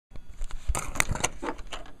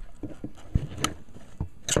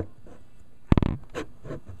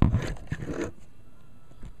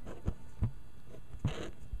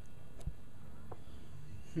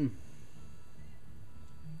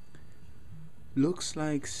Looks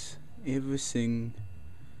like everything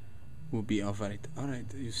will be alright.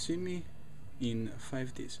 Alright, you see me in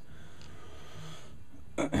 5 days.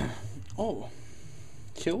 Oh,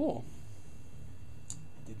 hello.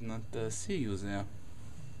 Did not see you there.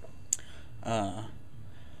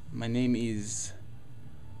 My name is.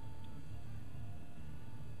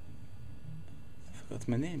 I forgot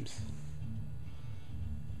my names.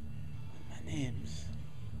 My names.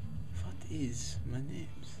 What is my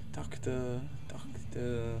names? Doctor.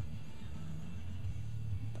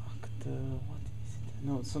 What is it?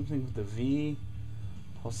 No, it's something with the V.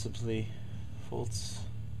 Possibly Volts.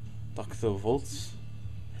 Dr. Volts.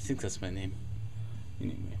 I think that's my name.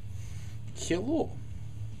 Anyway. Hello.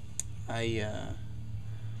 I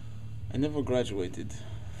never graduated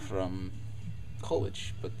from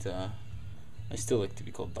college, but I still like to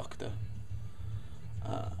be called doctor.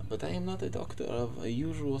 But I am not a doctor of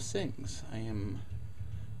usual things. I am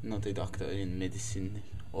not a doctor in medicine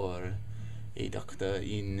or a doctor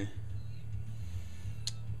in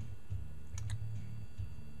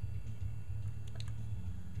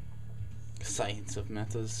science of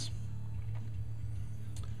matters.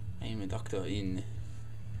 I am a doctor in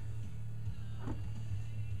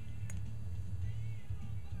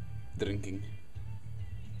drinking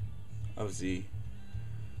of the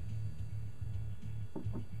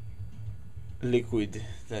liquid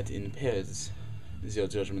that impairs your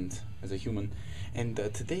judgment as a human. And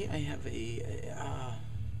today I have a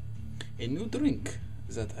new drink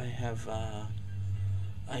that I have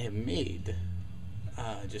made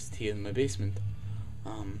just here in my basement.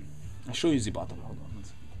 I'll show you the bottle. Hold on.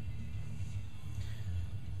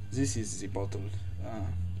 This is the bottle.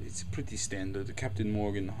 It's pretty standard. Captain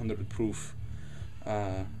Morgan 100 proof.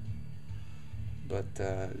 But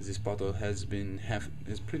this bottle has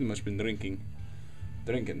pretty much been drinking.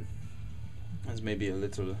 There's maybe a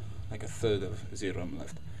little, like a third of the rum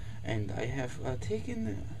left, and I have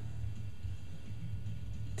taken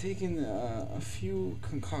a few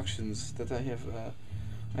concoctions that I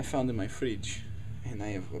found in my fridge, and I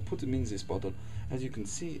have put them in this bottle. As you can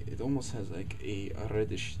see, it almost has like a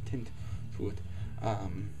reddish tint to it.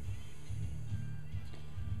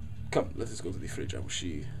 Come, let us go to the fridge. I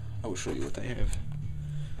will show you what I have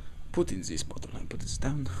put in this bottle. I put this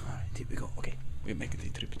down. Alright, here we go. Okay, we're making the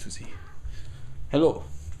trip to the. Hello.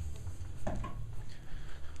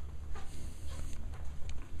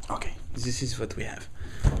 Okay, this is what we have.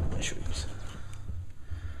 I'll show you.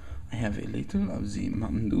 I have a little of the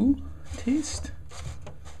Mountain Dew taste.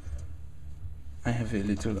 I have a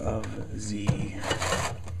little of the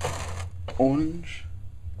orange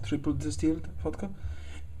triple distilled vodka.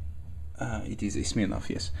 It is a Smirnoff,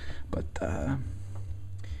 yes, but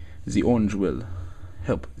the orange will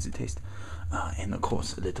help the taste. And of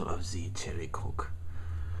course a little of the cherry coke.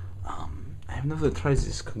 I have never tried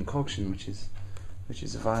this concoction, which is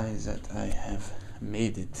why that I have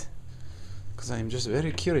made it, because I am just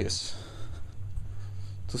very curious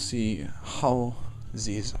to see how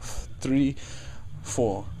these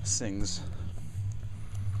 3-4 things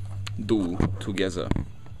do together.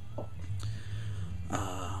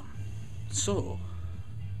 So,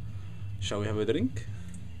 shall we have a drink?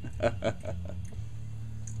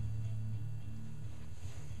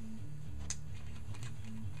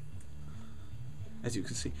 As you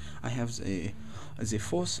can see, I have the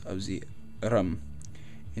force of the rum,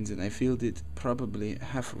 and then I filled it probably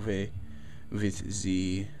halfway with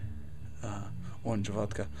the orange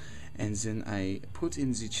vodka, and then I put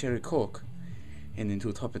in the cherry coke, and then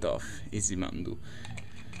to top it off is the Mountain Dew.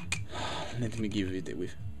 Let me give it a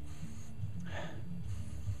whiff.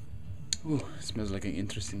 Ooh, it smells like an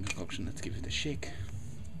interesting concoction. Let's give it a shake.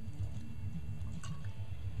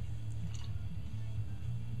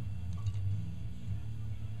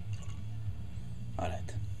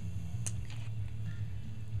 Alright.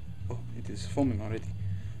 Oh, it is foaming already.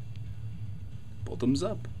 Bottoms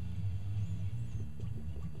up.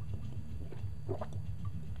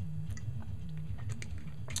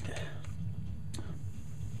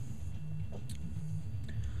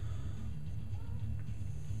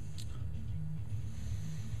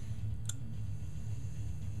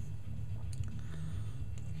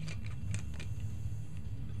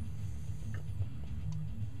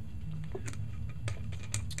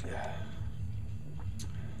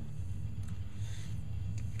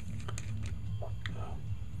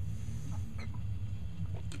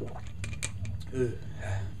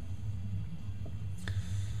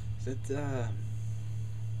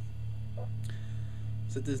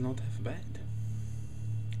 That is not half bad.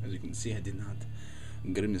 As you can see, I did not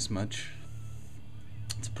grimace much.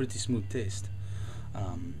 It's a pretty smooth taste.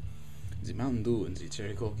 the Mountain Dew and the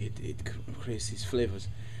cherry coke, it creates these flavors,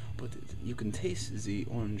 but you can taste the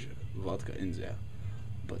orange vodka in there,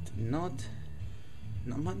 but not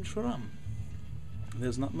much rum.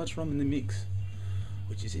 There's not much rum in the mix,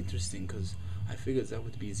 which is interesting because I figured that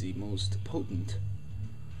would be the most potent,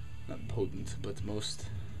 not potent, but most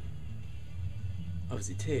of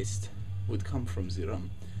the taste would come from the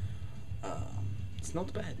rum. It's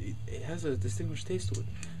not bad. It has a distinguished taste to it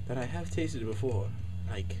that I have tasted before,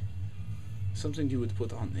 like something you would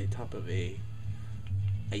put on the top of a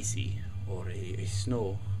icy or a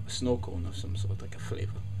snow cone of some sort, like a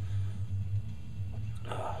flavor.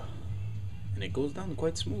 And it goes down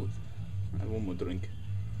quite smooth. I have one more drink.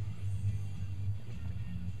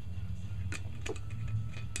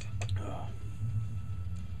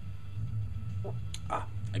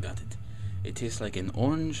 I got it. It tastes like an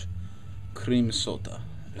orange cream soda,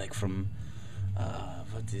 like from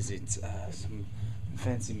what is it? Some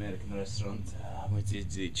fancy American restaurant with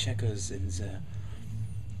the checkers and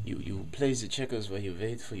you play the checkers while you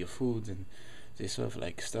wait for your food, and they serve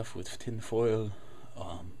like stuff with tin foil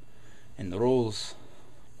and rolls.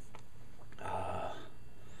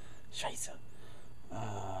 Scheiße.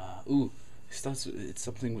 It's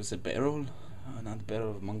something with a barrel, not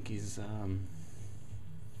barrel of monkeys.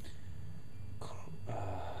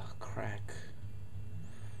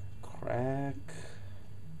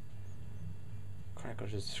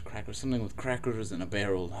 Crackers, something with crackers in a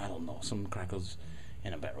barrel. I don't know, some crackers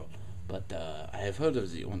in a barrel. But I have heard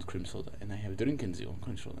of the orange cream soda, and I have drinking the orange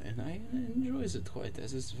cream soda, and I enjoy it quite.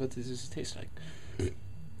 As is what does it taste like? A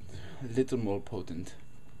little more potent,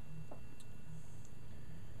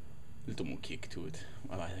 a little more kick to it.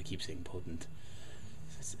 Well, I keep saying potent.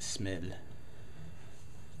 It's the smell.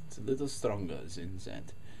 It's a little stronger than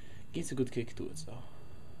that. Gives a good kick to it, though.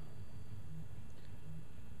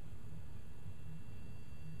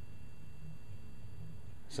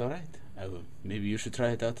 It's alright. Maybe you should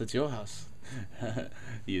try it out at your house.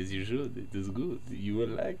 Yes, you should. It is good. You will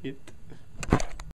like it.